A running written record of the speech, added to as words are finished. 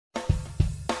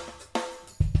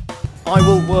I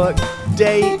will work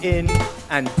day in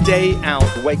and day out.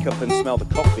 Wake up and smell the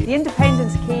coffee. The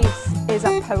independence case is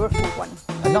a powerful one.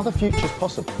 Another future's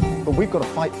possible, but we've got to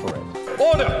fight for it.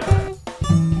 Order!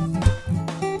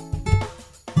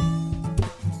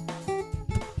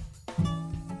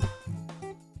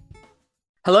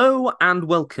 Hello and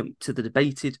welcome to the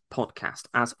Debated podcast.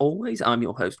 As always, I'm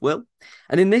your host, Will.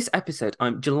 And in this episode,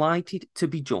 I'm delighted to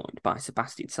be joined by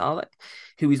Sebastian Salek,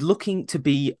 who is looking to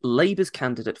be Labour's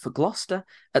candidate for Gloucester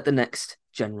at the next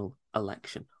general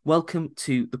election. Welcome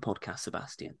to the podcast,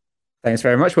 Sebastian. Thanks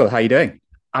very much, Will. How are you doing?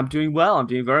 I'm doing well. I'm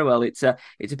doing very well. It's a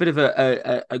bit of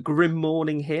a grim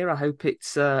morning here. I hope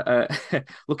it's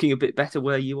looking a bit better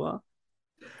where you are.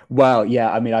 Well, yeah,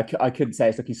 I mean, I couldn't say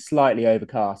it's looking slightly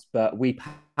overcast, but we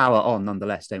power on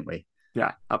nonetheless, don't we?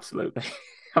 Yeah, absolutely.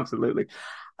 Absolutely.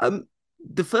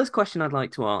 The first question I'd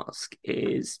like to ask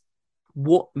is,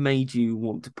 what made you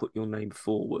want to put your name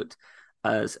forward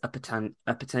as a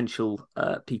potential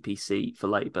PPC for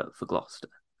Labour for Gloucester?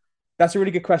 That's a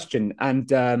really good question.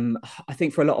 And I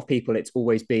think for a lot of people, it's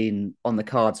always been on the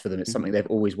cards for them. It's something they've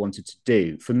always wanted to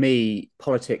do. For me,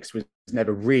 politics was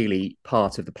never really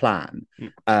part of the plan.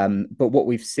 But what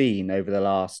we've seen over the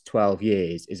last 12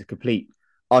 years is a complete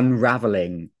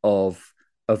unraveling of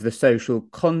the social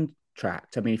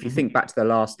contract. I mean, if you think back to the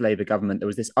last Labour government, there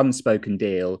was this unspoken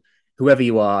deal. Whoever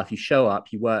you are, if you show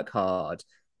up, you work hard,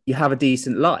 you have a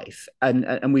decent life.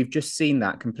 And we've just seen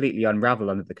that completely unravel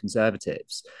under the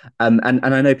Conservatives. And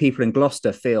I know people in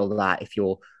Gloucester feel that if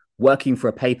you're working for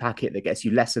a pay packet that gets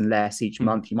you less and less each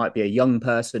month, you might be a young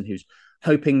person who's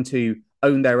hoping to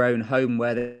own their own home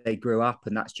where they grew up,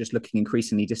 and that's just looking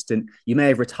increasingly distant. You may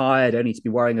have retired only to be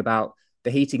worrying about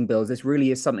the heating bills. This really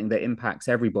is something that impacts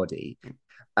everybody.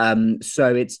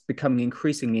 So it's becoming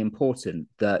increasingly important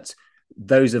that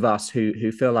those of us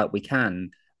who feel like we can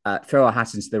throw our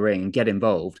hats into the ring and get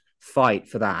involved, fight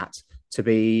for that to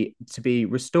be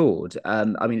restored. I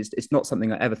mean, it's not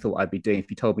something I ever thought I'd be doing. If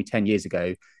you told me 10 years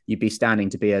ago you'd be standing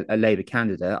to be a Labour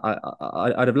candidate,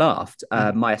 I'd have laughed.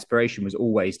 My aspiration was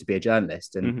always to be a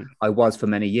journalist, and I was for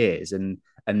many years, and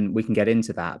we can get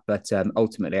into that. But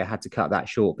ultimately, I had to cut that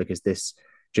short because this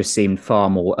just seemed far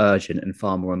more urgent and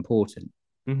far more important.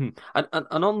 And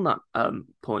on that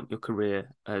point, your career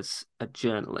as a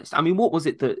journalist, I mean, what was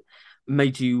it that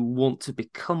made you want to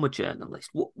become a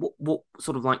journalist? What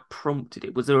sort of like prompted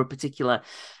it? Was there a particular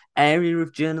area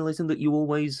of journalism that you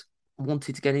always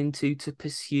wanted to get into, to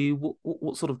pursue?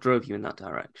 What sort of drove you in that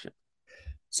direction?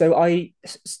 So I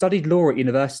studied law at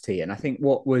university, and I think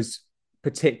what was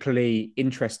particularly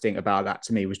interesting about that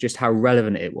to me was just how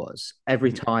relevant it was.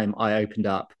 Every time I opened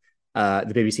up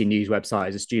the BBC News website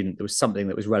as a student, there was something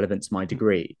that was relevant to my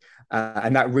degree,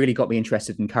 and that really got me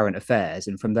interested in current affairs.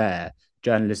 And from there,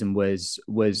 journalism was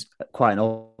quite an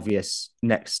obvious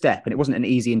next step. And it wasn't an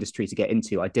easy industry to get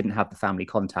into. I didn't have the family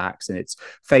contacts, and it's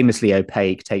famously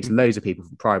opaque, takes loads of people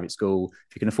from private school.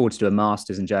 If you can afford to do a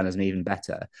master's in journalism, even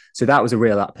better. So that was a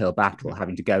real uphill battle,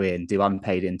 having to go in, do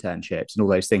unpaid internships and all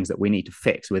those things that we need to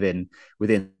fix within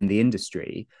the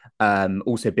industry.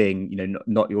 Also being,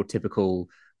 not your typical,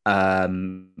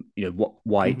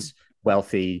 white,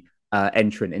 wealthy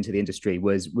entrant into the industry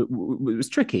was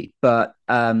tricky, but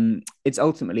it's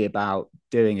ultimately about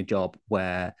doing a job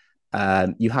where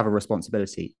you have a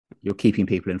responsibility. You're keeping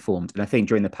people informed, and I think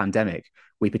during the pandemic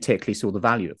we particularly saw the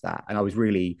value of that. And I was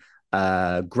really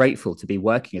grateful to be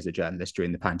working as a journalist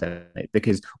during the pandemic,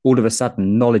 because all of a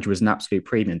sudden knowledge was an absolute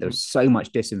premium. There was so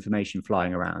much disinformation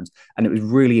flying around, and it was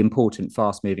really important,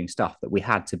 fast-moving stuff that we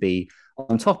had to be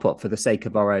on top of for the sake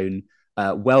of our own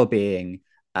well-being.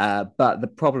 But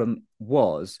the problem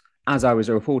was, as I was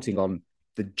reporting on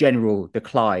the general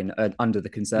decline under the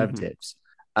Conservatives,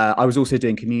 I was also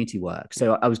doing community work.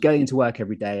 So I was going into work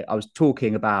every day. I was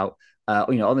talking about, on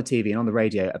the TV and on the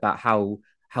radio about how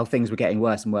things were getting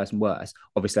worse and worse and worse.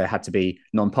 Obviously, I had to be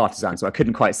non-partisan, so I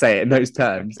couldn't quite say it in those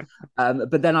terms.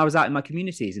 But then I was out in my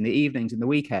communities in the evenings and the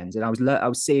weekends, and I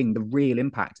was seeing the real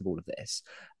impact of all of this.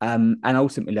 And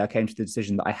ultimately, I came to the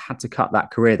decision that I had to cut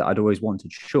that career that I'd always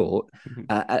wanted short,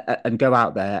 and go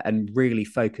out there and really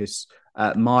focus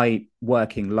my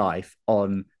working life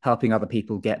on helping other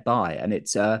people get by. And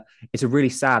it's a really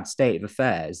sad state of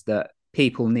affairs that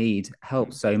people need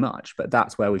help so much, but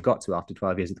that's where we've got to after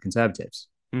 12 years of the Conservatives.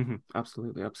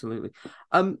 Absolutely.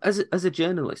 As a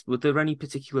journalist, were there any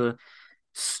particular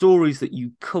stories that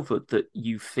you covered that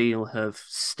you feel have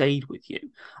stayed with you,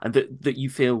 and that you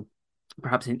feel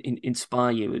perhaps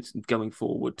inspire you as going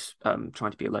forward,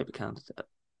 trying to be a Labour candidate?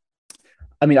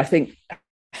 I mean, I think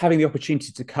having the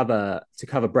opportunity to cover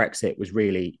Brexit was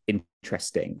really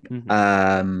interesting,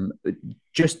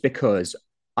 just because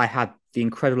I had the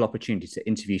incredible opportunity to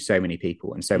interview so many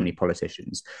people and so many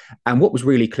politicians. And what was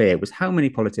really clear was how many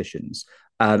politicians,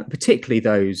 particularly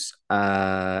those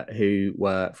who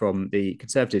were from the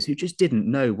Conservatives, who just didn't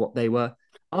know what they were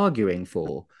arguing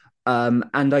for.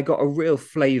 And I got a real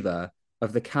flavour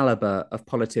of the calibre of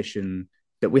politician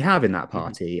that we have in that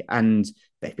party. And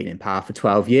they've been in power for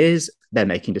 12 years. They're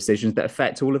making decisions that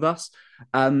affect all of us.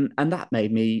 And that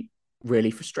made me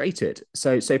really frustrated.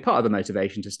 So part of the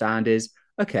motivation to stand is,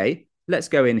 okay, let's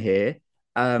go in here.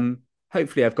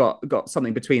 Hopefully I've got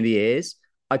something between the ears.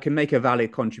 I can make a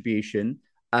valid contribution.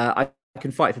 I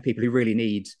can fight for people who really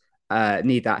need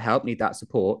that help, need that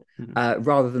support,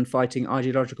 rather than fighting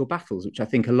ideological battles, which I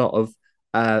think a lot of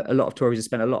Tories have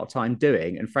spent a lot of time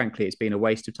doing, and frankly, it's been a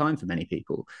waste of time for many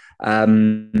people.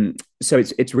 So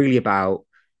it's really about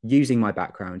using my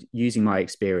background, using my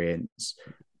experience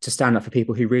to stand up for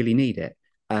people who really need it.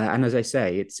 And as I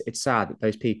say, it's sad that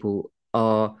those people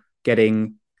are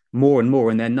getting more and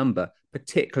more in their number,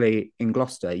 particularly in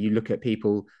Gloucester. You look at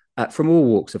people from all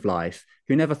walks of life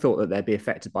who never thought that they'd be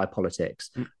affected by politics,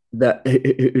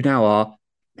 who now are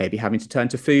maybe having to turn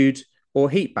to food or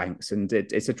heat banks. And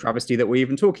it's a travesty that we're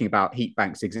even talking about heat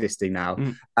banks existing now,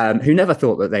 who never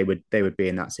thought that they would be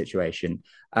in that situation.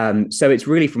 So it's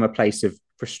really from a place of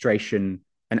frustration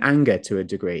and anger to a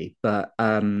degree. But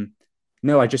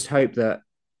no, I just hope that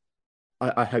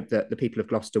I hope that the people of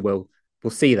Gloucester will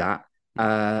see that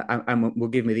and will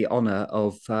give me the honour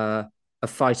of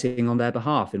fighting on their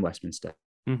behalf in Westminster.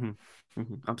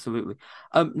 Absolutely.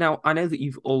 Now, I know that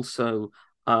you've also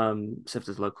served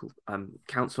as local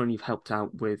councillor, and you've helped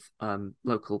out with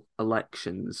local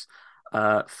elections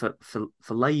for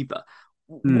Labour.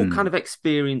 What kind of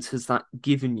experience has that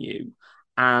given you,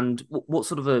 and what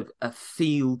sort of a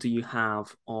feel do you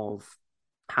have of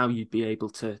how you'd be able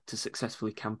to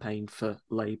successfully campaign for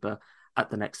Labour at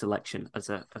the next election as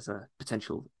a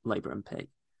potential Labour MP?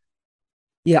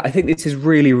 Yeah, I think this is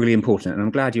really, really important. And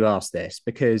I'm glad you asked this,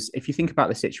 because if you think about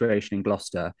the situation in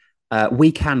Gloucester,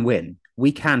 we can win.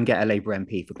 We can get a Labour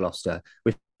MP for Gloucester.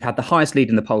 We've had the highest lead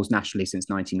in the polls nationally since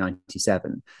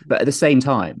 1997. But at the same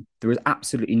time, there is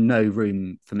absolutely no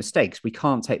room for mistakes. We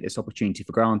can't take this opportunity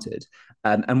for granted.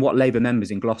 And what Labour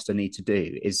members in Gloucester need to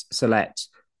do is select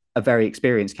a very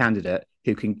experienced candidate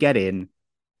who can get in,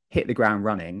 hit the ground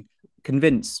running,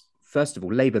 convince, first of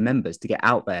all, Labour members to get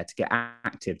out there, to get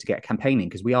active, to get campaigning,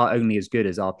 because we are only as good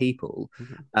as our people.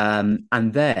 And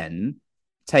then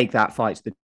take that fight to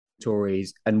the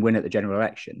Tories and win at the general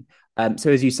election.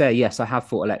 So as you say, yes, I have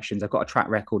fought elections. I've got a track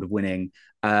record of winning.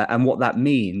 And what that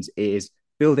means is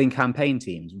building campaign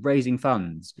teams, raising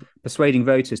funds, persuading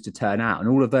voters to turn out. And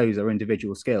all of those are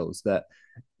individual skills that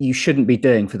you shouldn't be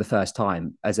doing for the first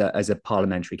time as a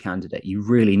parliamentary candidate. You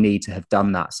really need to have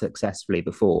done that successfully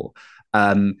before,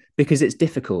 because it's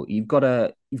difficult. You've got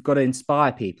to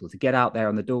inspire people to get out there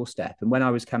on the doorstep. And when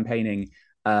I was campaigning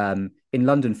in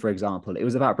London, for example, it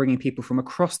was about bringing people from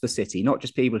across the city, not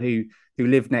just people who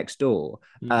live next door.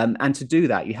 And to do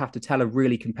that, you have to tell a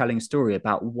really compelling story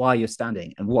about why you're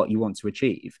standing and what you want to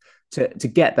achieve, to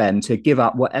get them to give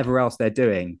up whatever else they're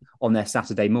doing on their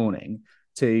Saturday morning,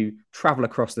 to travel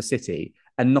across the city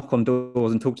and knock on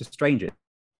doors and talk to strangers.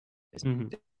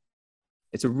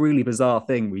 It's a really bizarre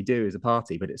thing we do as a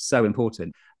party, but it's so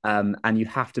important. And you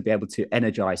have to be able to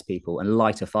energize people and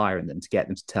light a fire in them to get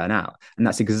them to turn out. And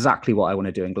that's exactly what I want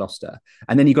to do in Gloucester.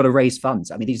 And then you've got to raise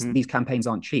funds. I mean, these campaigns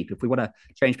aren't cheap. If we want to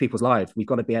change people's lives, we've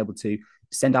got to be able to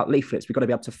send out leaflets. We've got to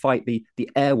be able to fight the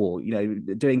air war,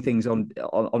 doing things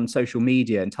on social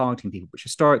media and targeting people, which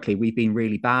historically we've been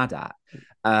really bad at.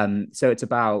 So it's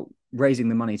about raising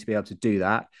the money to be able to do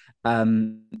that.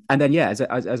 And then, yeah, as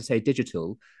I say,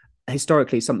 digital,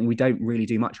 historically, it's something we don't really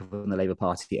do much of in the Labour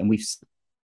Party, and we've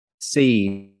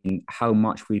seen how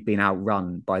much we've been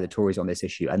outrun by the Tories on this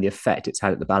issue and the effect it's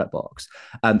had at the ballot box.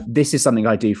 This is something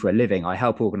I do for a living. I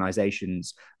help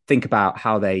organisations think about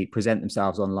how they present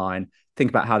themselves online,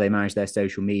 think about how they manage their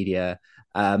social media,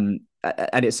 and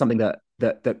it's something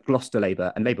that Gloucester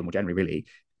Labour and Labour more generally really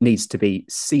needs to be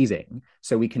seizing,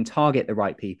 so we can target the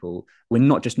right people. We're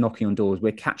not just knocking on doors,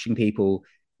 we're catching people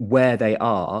where they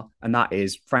are, and that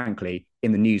is frankly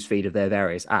in the newsfeed of their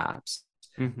various apps,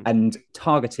 and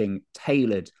targeting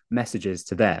tailored messages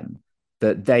to them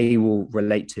that they will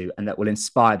relate to and that will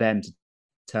inspire them to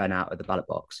turn out at the ballot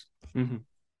box.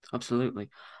 Absolutely.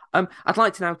 I'd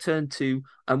like to now turn to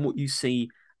what you see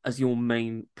as your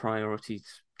main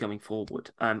priorities going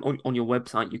forward. On your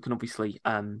website, you can obviously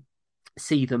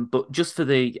see them, but just for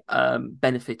the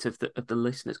benefit of the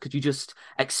listeners, could you just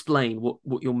explain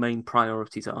what your main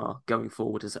priorities are going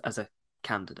forward as a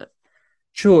candidate?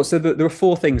 Sure. So there are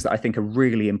four things that I think are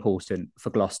really important for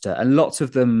Gloucester, and lots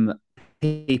of them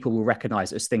people will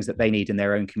recognise as things that they need in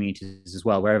their own communities as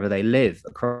well, wherever they live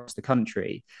across the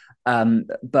country.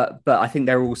 But I think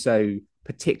they're also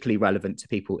particularly relevant to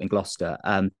people in Gloucester.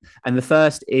 And the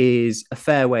first is a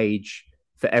fair wage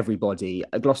for everybody.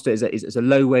 Gloucester is a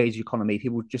low wage economy.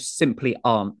 People just simply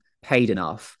aren't paid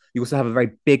enough. You also have a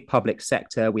very big public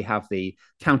sector. We have the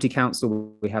county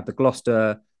council, we have the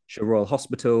Gloucester Royal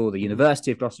Hospital, the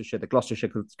University of Gloucestershire, the Gloucestershire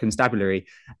Constabulary,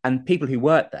 and people who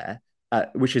work there,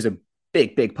 which is a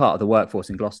big part of the workforce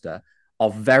in Gloucester, are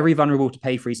very vulnerable to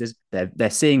pay freezes. They're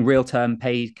seeing real term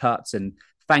pay cuts, and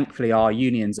thankfully our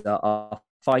unions are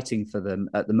fighting for them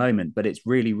at the moment. But it's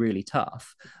really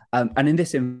tough. And in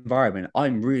this environment,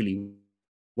 I'm really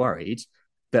worried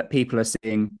that people are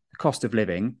seeing the cost of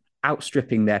living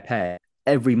outstripping their pay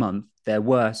every month. They're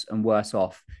worse and worse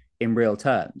off in real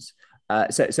terms.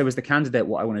 So as the candidate,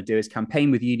 what I want to do is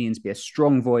campaign with unions, be a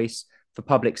strong voice for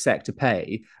public sector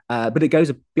pay, but it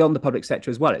goes beyond the public sector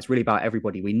as well. It's really about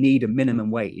everybody. We need a minimum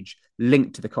wage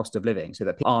linked to the cost of living so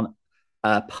that people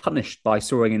aren't punished by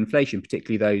soaring inflation,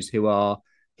 particularly those who are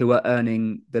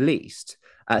earning the least.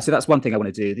 So that's one thing I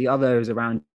want to do. The other is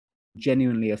around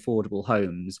genuinely affordable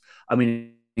homes. I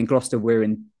mean, in Gloucester, we're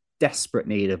in desperate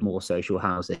need of more social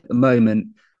housing. At the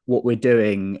moment, what we're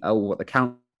doing, or what the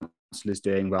council is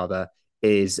doing rather,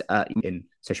 is in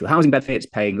social housing benefits,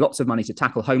 paying lots of money to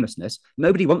tackle homelessness.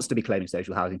 Nobody wants to be claiming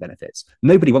social housing benefits.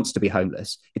 Nobody wants to be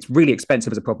homeless. It's really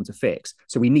expensive as a problem to fix.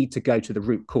 So we need to go to the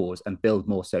root cause and build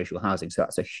more social housing. So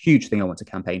that's a huge thing I want to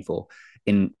campaign for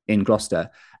in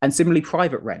Gloucester. And similarly,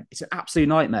 private rent. It's an absolute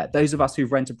nightmare. Those of us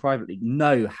who've rented privately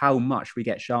know how much we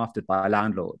get shafted by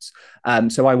landlords.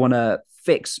 So I want to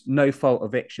fix no-fault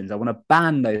evictions. I want to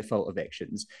ban no-fault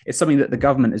evictions. It's something that the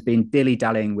government has been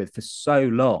dilly-dallying with for so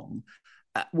long.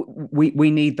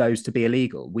 We need those to be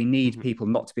illegal. We need people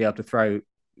not to be able to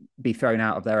be thrown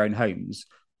out of their own homes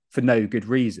for no good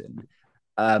reason,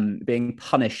 being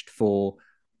punished for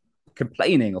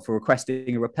complaining or for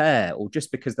requesting a repair, or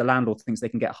just because the landlord thinks they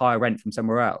can get higher rent from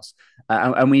somewhere else.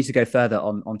 And we need to go further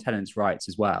on tenants' rights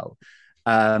as well.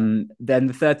 Then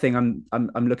the third thing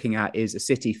I'm looking at is a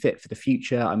city fit for the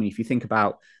future. I mean, if you think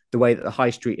about the way that the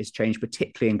high street has changed,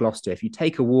 particularly in Gloucester, if you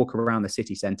take a walk around the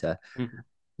city centre,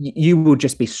 you will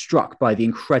just be struck by the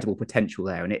incredible potential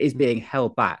there. And it is being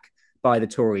held back by the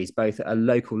Tories, both at a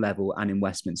local level and in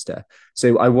Westminster.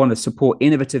 So I want to support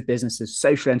innovative businesses,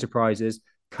 social enterprises,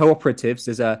 cooperatives.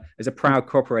 As a proud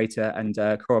cooperator and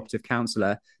cooperative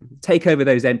councillor, take over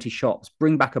those empty shops,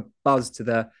 bring back a buzz to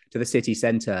the city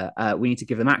centre. We need to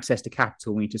give them access to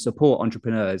capital. We need to support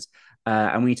entrepreneurs,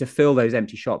 and we need to fill those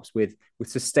empty shops with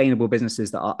sustainable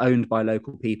businesses that are owned by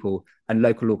local people and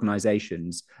local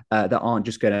organisations that aren't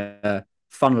just going to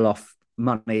funnel off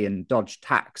money and dodge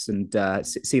tax and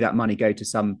see that money go to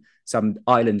some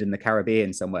island in the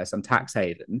Caribbean somewhere, some tax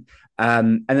haven.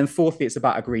 And then fourthly, it's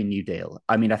about a Green New Deal.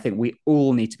 I mean, I think we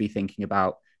all need to be thinking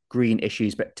about green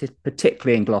issues, but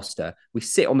particularly in Gloucester. We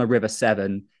sit on the River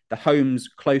Severn. The homes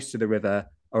close to the river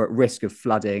are at risk of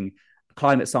flooding.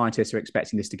 Climate scientists are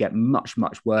expecting this to get much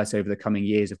worse over the coming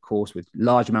years, of course, with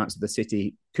large amounts of the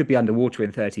city could be underwater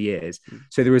in 30 years.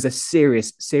 So there is a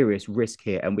serious risk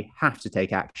here, and we have to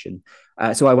take action.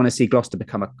 So I want to see Gloucester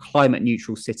become a climate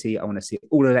neutral city. I want to see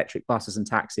all electric buses and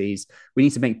taxis. We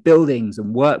need to make buildings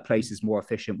and workplaces more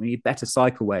efficient. We need better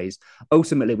cycleways.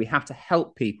 Ultimately, we have to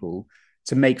help people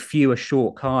to make fewer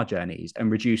short car journeys and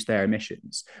reduce their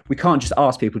emissions. We can't just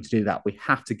ask people to do that. We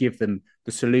have to give them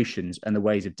the solutions and the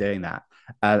ways of doing that.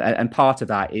 And part of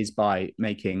that is by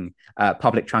making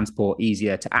public transport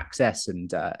easier to access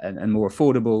and more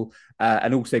affordable,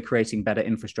 and also creating better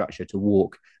infrastructure to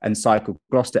walk and cycle.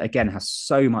 Gloucester, again, has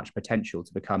so much potential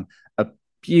to become a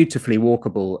beautifully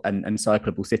walkable and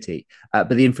cyclable city, but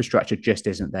the infrastructure just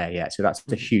isn't there yet. So that's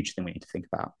a huge thing we need to think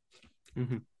about.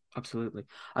 Mm-hmm. Absolutely.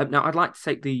 Now, I'd like to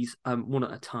take these one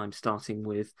at a time, starting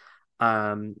with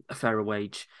a fairer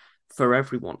wage for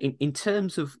everyone. In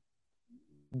terms of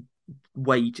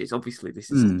wages, obviously, this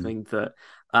is something that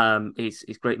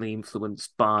is greatly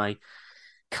influenced by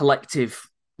collective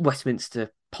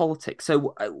Westminster politics.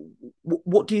 So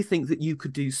what do you think that you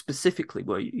could do specifically,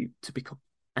 were you to become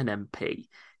an MP,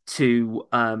 to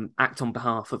act on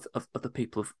behalf of the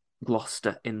people of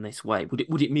Gloucester in this way?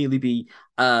 Would it merely be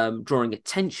drawing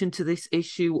attention to this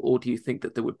issue, or do you think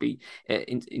that there would be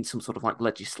in some sort of like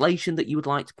legislation that you would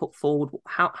like to put forward?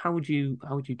 How would you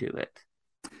do it?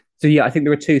 So yeah, I think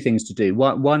there are two things to do.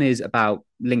 One is about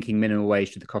linking minimum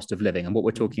wage to the cost of living, and what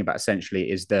we're talking about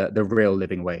essentially is the real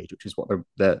living wage, which is what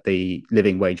the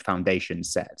Living Wage Foundation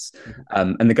sets.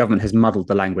 And the government has muddled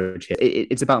the language here.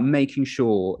 It's about making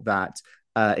sure that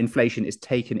inflation is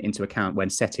taken into account when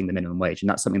setting the minimum wage, and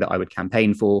that's something that I would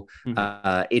campaign for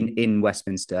in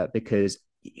Westminster, because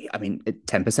I mean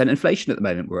 10% inflation at the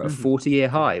moment. We're at a 40-year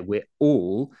high. We're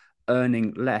all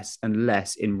earning less and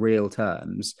less in real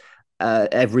terms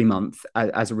every month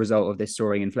as a result of this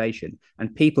soaring inflation.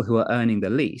 And people who are earning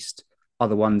the least are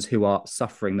the ones who are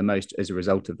suffering the most as a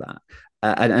result of that.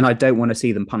 And I don't want to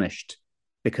see them punished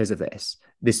because of this.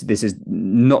 This is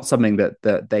not something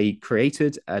that they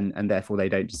created, and therefore they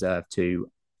don't deserve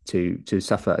to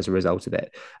suffer as a result of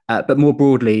it. But more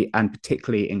broadly, and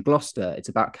particularly in Gloucester, it's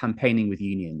about campaigning with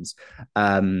unions.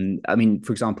 I mean,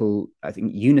 for example, I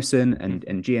think Unison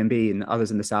and GMB and others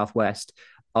in the Southwest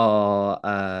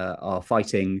are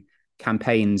fighting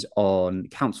campaigns on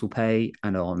council pay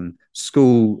and on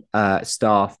school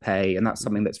staff pay, and that's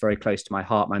something that's very close to my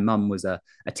heart. My mum was a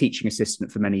teaching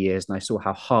assistant for many years, and I saw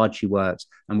how hard she worked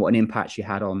and what an impact she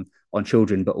had on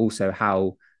children, but also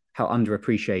how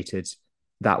underappreciated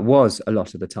that was a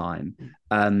lot of the time.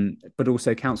 But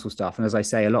also council staff, and as I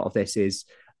say, a lot of this is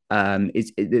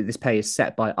this pay is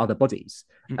set by other bodies,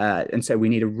 and so we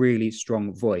need a really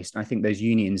strong voice. And I think those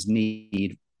unions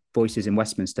need voices in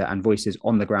Westminster and voices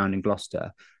on the ground in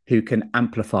Gloucester who can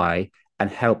amplify and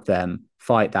help them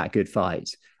fight that good fight,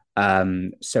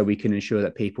 so we can ensure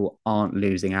that people aren't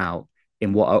losing out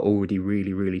in what are already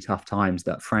really, really tough times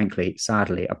that, frankly,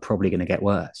 sadly, are probably going to get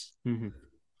worse.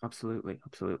 Absolutely.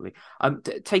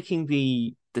 Taking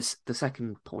the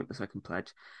second point, the second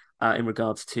pledge, in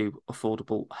regards to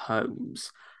affordable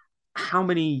homes, how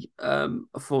many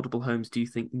affordable homes do you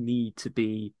think need to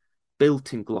be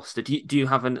built in Gloucester? Do you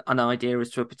have an idea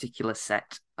as to a particular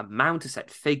set amount, a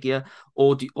set figure,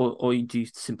 or do you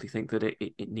simply think that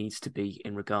it needs to be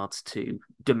in regards to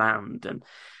demand, and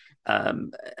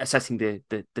assessing the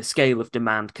scale of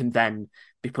demand can then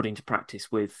be put into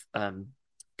practice with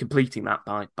completing that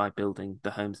by building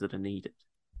the homes that are needed?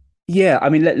 Yeah, I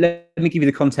mean, let me give you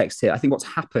the context here. I think what's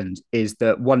happened is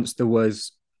that once there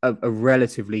was a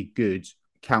relatively good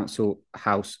council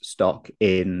house stock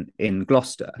in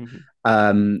Gloucester,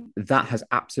 that has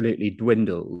absolutely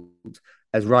dwindled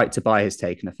as right to buy has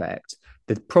taken effect.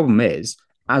 The problem is,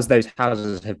 as those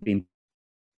houses have been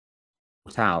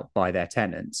bought out by their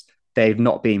tenants, they've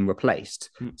not been replaced.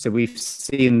 So we've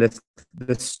seen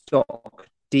the stock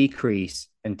decrease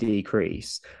and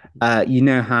decrease. You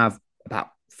now have about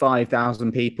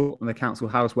 5,000 people on the council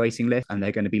house waiting list, and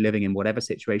they're going to be living in whatever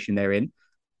situation they're in,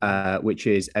 which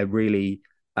is a really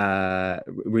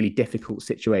difficult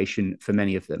situation for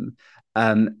many of them.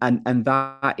 And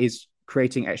that is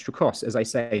creating extra costs. As I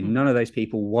say, none of those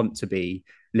people want to be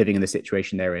living in the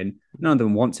situation they're in. None of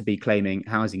them want to be claiming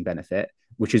housing benefit,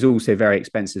 which is also very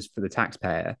expensive for the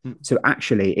taxpayer. So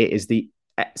actually, it is the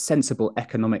sensible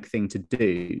economic thing to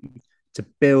do to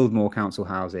build more council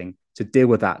housing to deal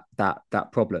with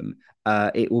that problem.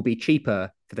 It will be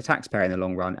cheaper for the taxpayer in the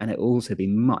long run, and it will also be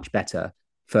much better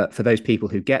for those people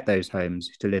who get those homes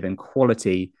to live in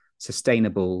quality,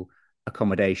 sustainable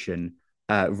accommodation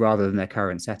rather than their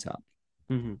current setup.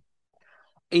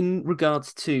 In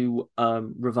regards to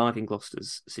reviving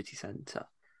Gloucester's city centre,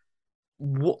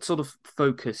 what sort of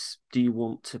focus do you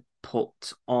want to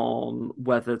put on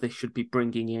whether they should be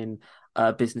bringing in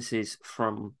businesses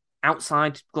from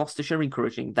outside Gloucestershire,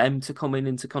 encouraging them to come in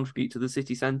and to contribute to the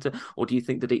city centre? Or do you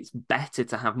think that it's better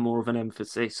to have more of an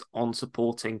emphasis on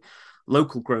supporting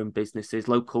local grown businesses,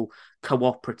 local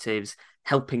cooperatives,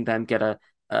 helping them get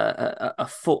a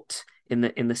foot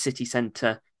in the city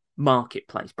centre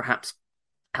marketplace, perhaps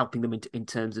helping them in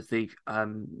terms of the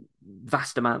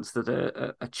vast amounts that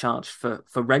are charged for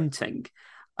renting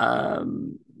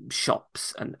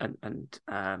shops and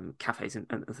cafes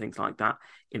and things like that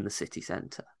in the city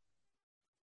centre?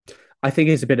 I think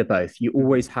it's a bit of both. You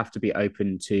always have to be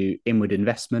open to inward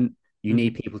investment. You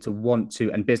need people to want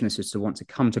to, and businesses to want to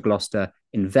come to Gloucester,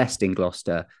 invest in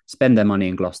Gloucester, spend their money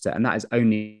in Gloucester, and that is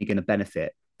only going to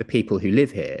benefit the people who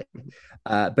live here.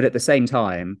 But at the same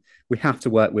time, we have to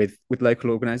work with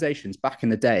local organisations. Back in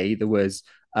the day, there was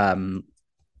an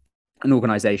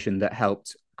organisation that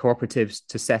helped cooperatives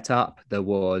to set up. There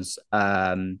was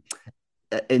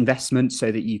investment so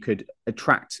that you could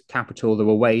attract capital. There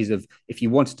were ways of, if you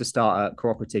wanted to start a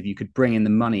cooperative, you could bring in the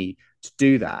money to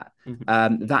do that.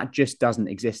 That just doesn't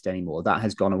exist anymore. That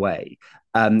has gone away.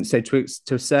 So to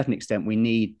a certain extent, we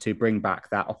need to bring back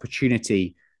that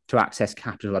opportunity to access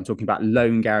capital. I'm talking about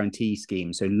loan guarantee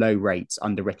schemes, so low rates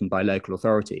underwritten by local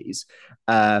authorities,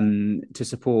 to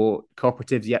support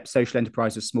cooperatives, social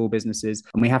enterprises, small businesses.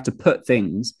 And we have to put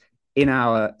things in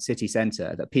our city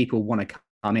centre that people want to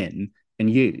come in and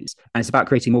use. And it's about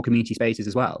creating more community spaces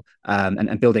as well,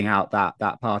 and building out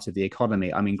that part of the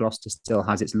economy. I mean, Gloucester still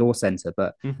has its law centre,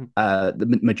 but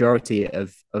the majority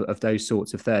of those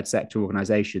sorts of third sector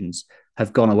organisations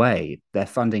have gone away. Their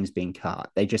funding's been cut.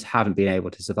 They just haven't been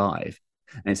able to survive.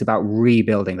 And it's about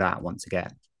rebuilding that once again.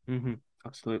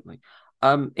 Absolutely.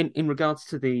 In regards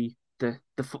to the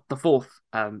fourth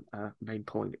main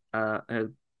point,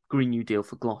 Green New Deal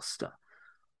for Gloucester,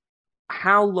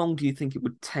 how long do you think it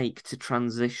would take to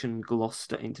transition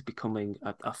Gloucester into becoming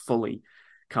a fully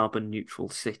carbon neutral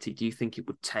city? Do you think it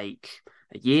would take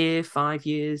a year, 5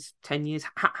 years, 10 years?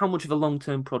 How much of a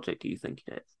long-term project do you think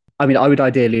it is? I mean, I would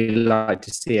ideally like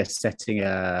to see us setting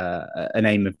an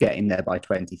aim of getting there by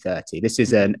 2030. This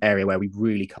is an area where we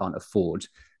really can't afford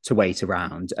to wait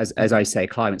around. As I say,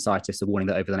 climate scientists are warning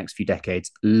that over the next few decades,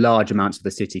 large amounts of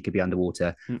the city could be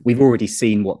underwater. We've already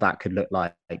seen what that could look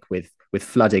like with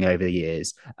flooding over the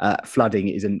years. Flooding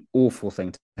is an awful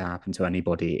thing to happen to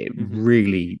anybody. It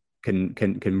really can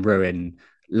ruin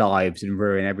lives and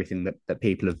ruin everything that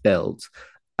people have built.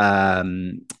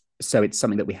 So it's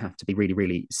something that we have to be really,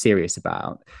 really serious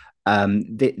about.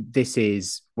 This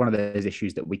is one of those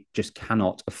issues that we just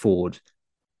cannot afford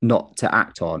not to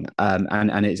act on.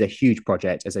 And it's a huge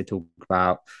project, as I talk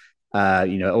about,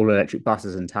 all electric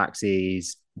buses and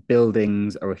taxis.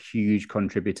 Buildings are a huge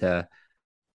contributor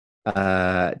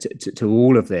to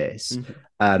all of this.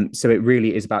 So it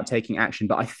really is about taking action.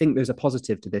 But I think there's a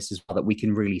positive to this as well that we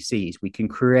can really seize. We can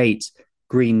create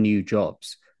green new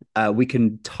jobs. We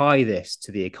can tie this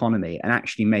to the economy and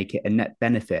actually make it a net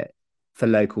benefit for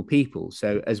local people.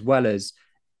 So as well as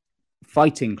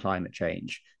fighting climate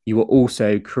change, you are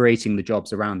also creating the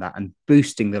jobs around that and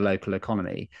boosting the local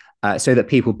economy so that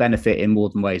people benefit in more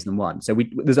than ways than one. So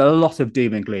there's a lot of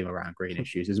doom and gloom around green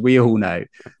issues, as we all know,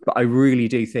 but I really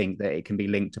do think that it can be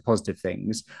linked to positive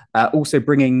things. Also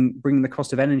bringing the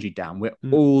cost of energy down. We're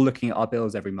all looking at our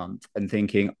bills every month and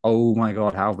thinking, oh my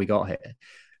God, how have we got here?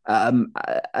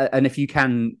 And if you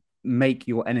can make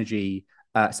your energy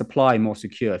supply more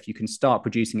secure, if you can start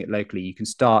producing it locally, you can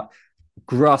start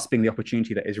grasping the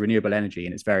opportunity that is renewable energy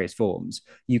in its various forms,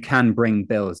 you can bring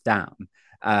bills down,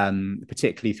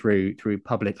 particularly through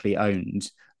publicly owned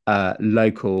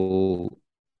local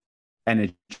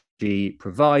energy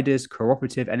providers,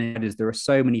 cooperative energy providers. There are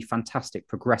so many fantastic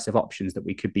progressive options that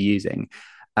we could be using.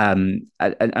 And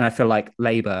I feel like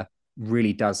Labour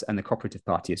really does, and the Cooperative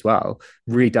Party as well,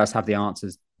 really does have the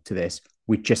answers to this.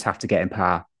 We just have to get in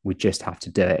power. We just have to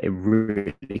do it. It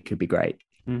really could be great.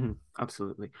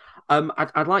 Absolutely.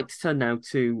 I'd like to turn now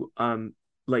to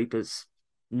Labour's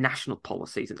national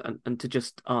policies and to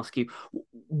just ask you,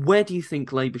 where do you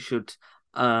think Labour should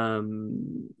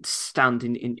stand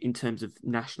in terms of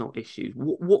national issues?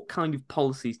 What kind of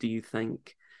policies do you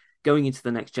think, going into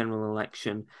the next general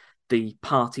election, the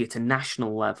party at a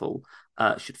national level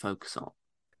should focus on?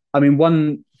 I mean,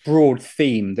 one broad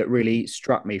theme that really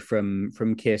struck me from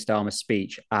Keir Starmer's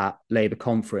speech at Labour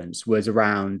conference was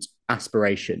around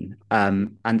aspiration,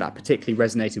 and that particularly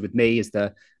resonated with me as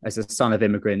the son of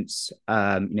immigrants.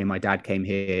 My dad came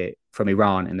here from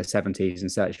Iran in the 70s in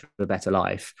search for a better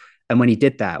life, and when he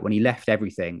did that, when he left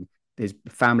everything, his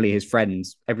family, his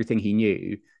friends, everything he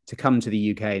knew, to come to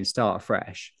the UK and start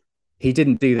afresh, he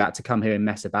didn't do that to come here and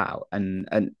mess about, and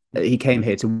he came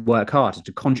here to work hard,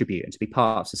 to contribute and to be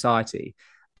part of society.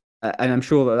 And I'm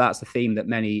sure that that's the theme that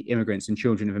many immigrants and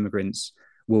children of immigrants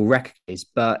will recognize,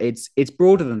 but it's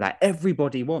broader than that.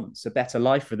 Everybody wants a better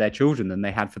life for their children than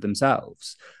they had for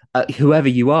themselves, whoever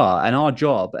you are. And our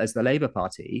job as the Labour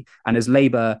Party and as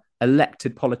Labour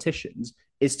elected politicians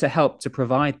is to help to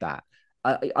provide that.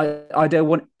 I don't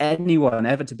want anyone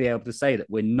ever to be able to say that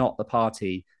we're not the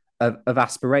party of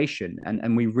aspiration,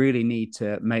 and we really need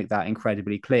to make that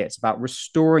incredibly clear. It's about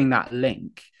restoring that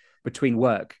link between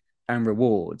work and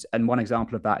rewards, and one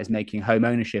example of that is making home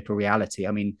ownership a reality.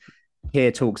 I mean,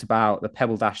 Keir talks about the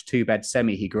Pebble Dash 2-bed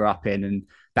semi he grew up in, and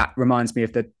that reminds me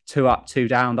of the 2 up, 2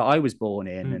 down that I was born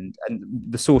in, and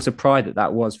the source of pride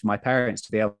that was for my parents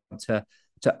to be able to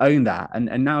own that.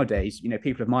 And nowadays,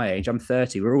 people of my age, I'm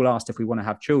 30, we're all asked if we want to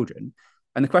have children,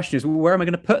 and the question is, well, where am I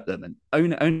going to put them? And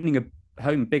owning a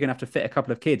home big enough to fit a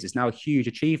couple of kids is now a huge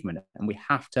achievement, and we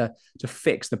have to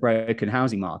fix the broken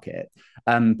housing market.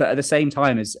 But at the same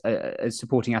time as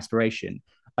supporting aspiration,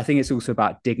 I think it's also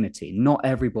about dignity. Not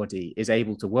everybody is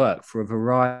able to work for a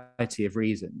variety of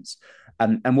reasons,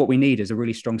 and what we need is a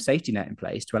really strong safety net in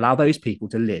place to allow those people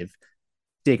to live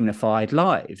dignified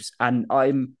lives. And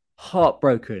I'm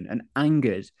heartbroken and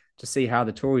angered to see how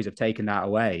the Tories have taken that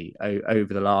away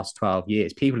over the last 12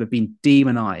 years. People have been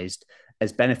demonized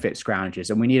as benefit scroungers,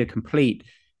 and we need a complete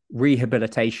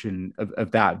rehabilitation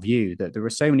of that view, that there are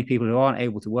so many people who aren't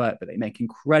able to work, but they make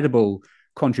incredible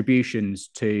contributions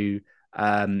to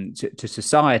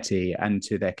society and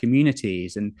to their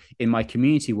communities. And in my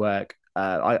community work,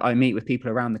 I meet with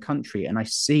people around the country, and I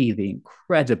see the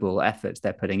incredible efforts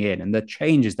they're putting in and the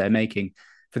changes they're making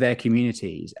for their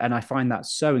communities. And I find that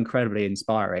so incredibly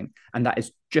inspiring. And that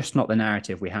is just not the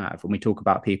narrative we have when we talk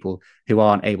about people who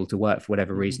aren't able to work for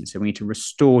whatever reason. So we need to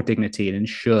restore dignity and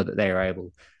ensure that they are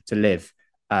able to live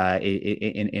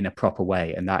in a proper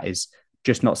way. And that is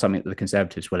just not something that the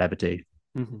Conservatives will ever do.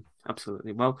 Mm-hmm.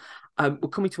 Absolutely. Well, we're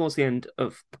coming towards the end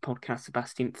of the podcast,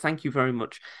 Sebastian. Thank you very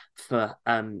much for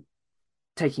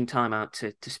taking time out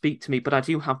to speak to me. But I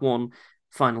do have one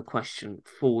final question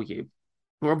for you.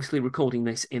 We're obviously recording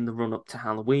this in the run-up to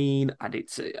Halloween, and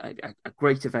it's a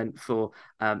great event for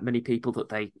many people that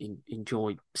they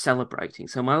enjoy celebrating.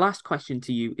 So my last question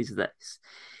to you is this.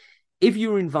 If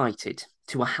you were invited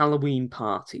to a Halloween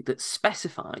party that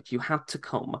specified you had to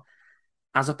come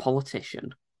as a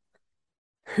politician,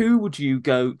 who would you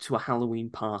go to a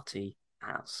Halloween party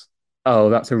as?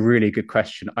 Oh, that's a really good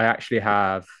question. I actually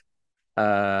have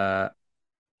a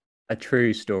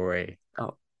true story.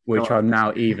 Which I'm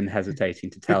now even hesitating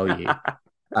to tell you,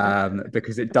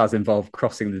 because it does involve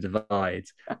crossing the divide.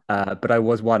 But I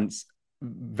was once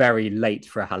very late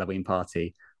for a Halloween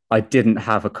party. I didn't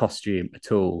have a costume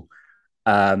at all.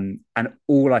 And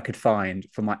all I could find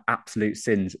for my absolute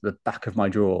sins at the back of my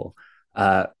drawer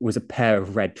was a pair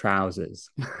of red trousers.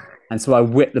 And so I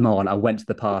whipped them on. I went to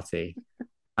the party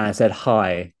and I said,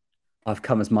 "Hi, I've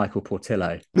come as Michael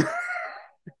Portillo."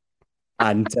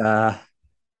 And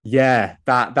yeah,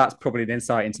 that's probably an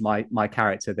insight into my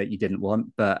character that you didn't want,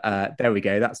 but there we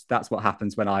go. That's what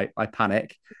happens when I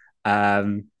panic.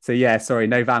 So yeah, sorry,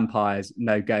 no vampires,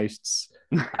 no ghosts,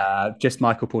 just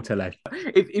Michael Portillo.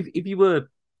 If you were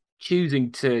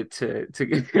choosing to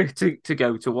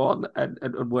go to one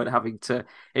and weren't having to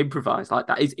improvise like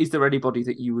that, is there anybody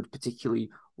that you would particularly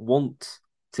want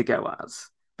to go as?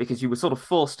 Because you were sort of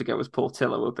forced to go as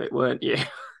Portillo a bit, weren't you?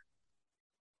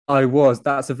 I was.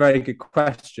 That's a very good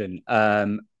question.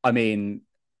 I mean,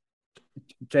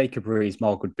 Jacob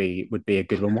Rees-Mogg would be a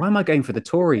good one. Why am I going for the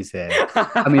Tories here?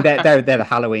 I mean, they're the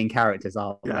Halloween characters,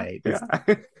 aren't they? Yeah.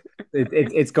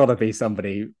 It's got to be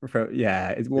somebody.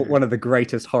 It's one of the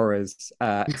greatest horrors.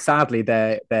 Sadly,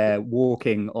 they're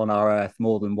walking on our earth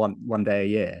more than one day a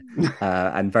year,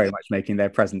 and very much making their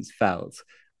presence felt.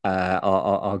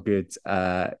 Our good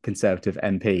Conservative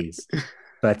MPs,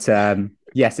 but.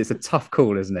 Yes, it's a tough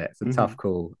call, isn't it? It's a tough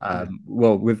call.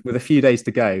 Well, with a few days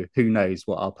to go, who knows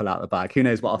what I'll pull out the bag? Who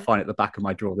knows what I'll find at the back of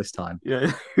my drawer this time?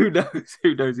 Yeah, who knows?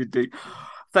 Who knows indeed.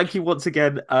 Thank you once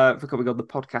again for coming on the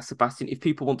podcast, Sebastian. If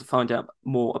people want to find out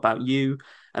more about you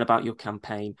and about your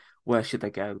campaign, where should they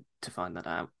go to find that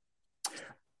out?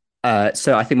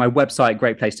 So I think my website,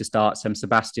 great place to start. So I'm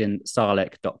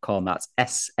sebastiansalek.com. That's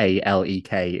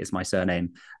SALEK is my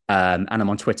surname. And I'm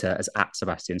on Twitter as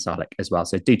 @SebastianSalek as well.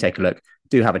 So do take a look.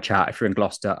 Do have a chat. If you're in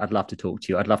Gloucester, I'd love to talk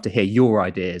to you. I'd love to hear your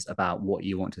ideas about what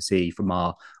you want to see from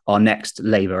our next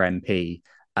Labour MP.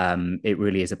 It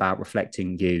really is about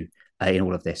reflecting you in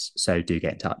all of this. So do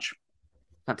get in touch.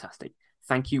 Fantastic.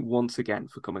 Thank you once again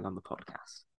for coming on the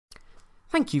podcast.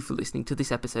 Thank you for listening to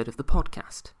this episode of the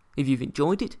podcast. If you've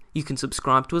enjoyed it, you can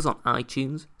subscribe to us on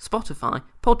iTunes, Spotify,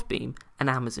 Podbean, and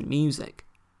Amazon Music.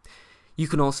 You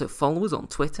can also follow us on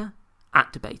Twitter,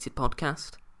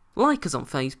 @DebatedPodcast, like us on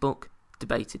Facebook,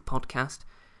 Debated Podcast,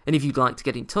 and if you'd like to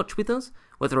get in touch with us,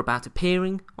 whether about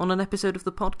appearing on an episode of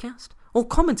the podcast or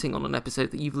commenting on an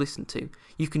episode that you've listened to,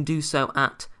 you can do so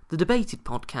at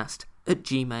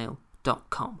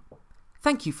thedebatedpodcast@gmail.com.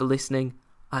 Thank you for listening.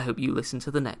 I hope you listen to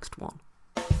the next one.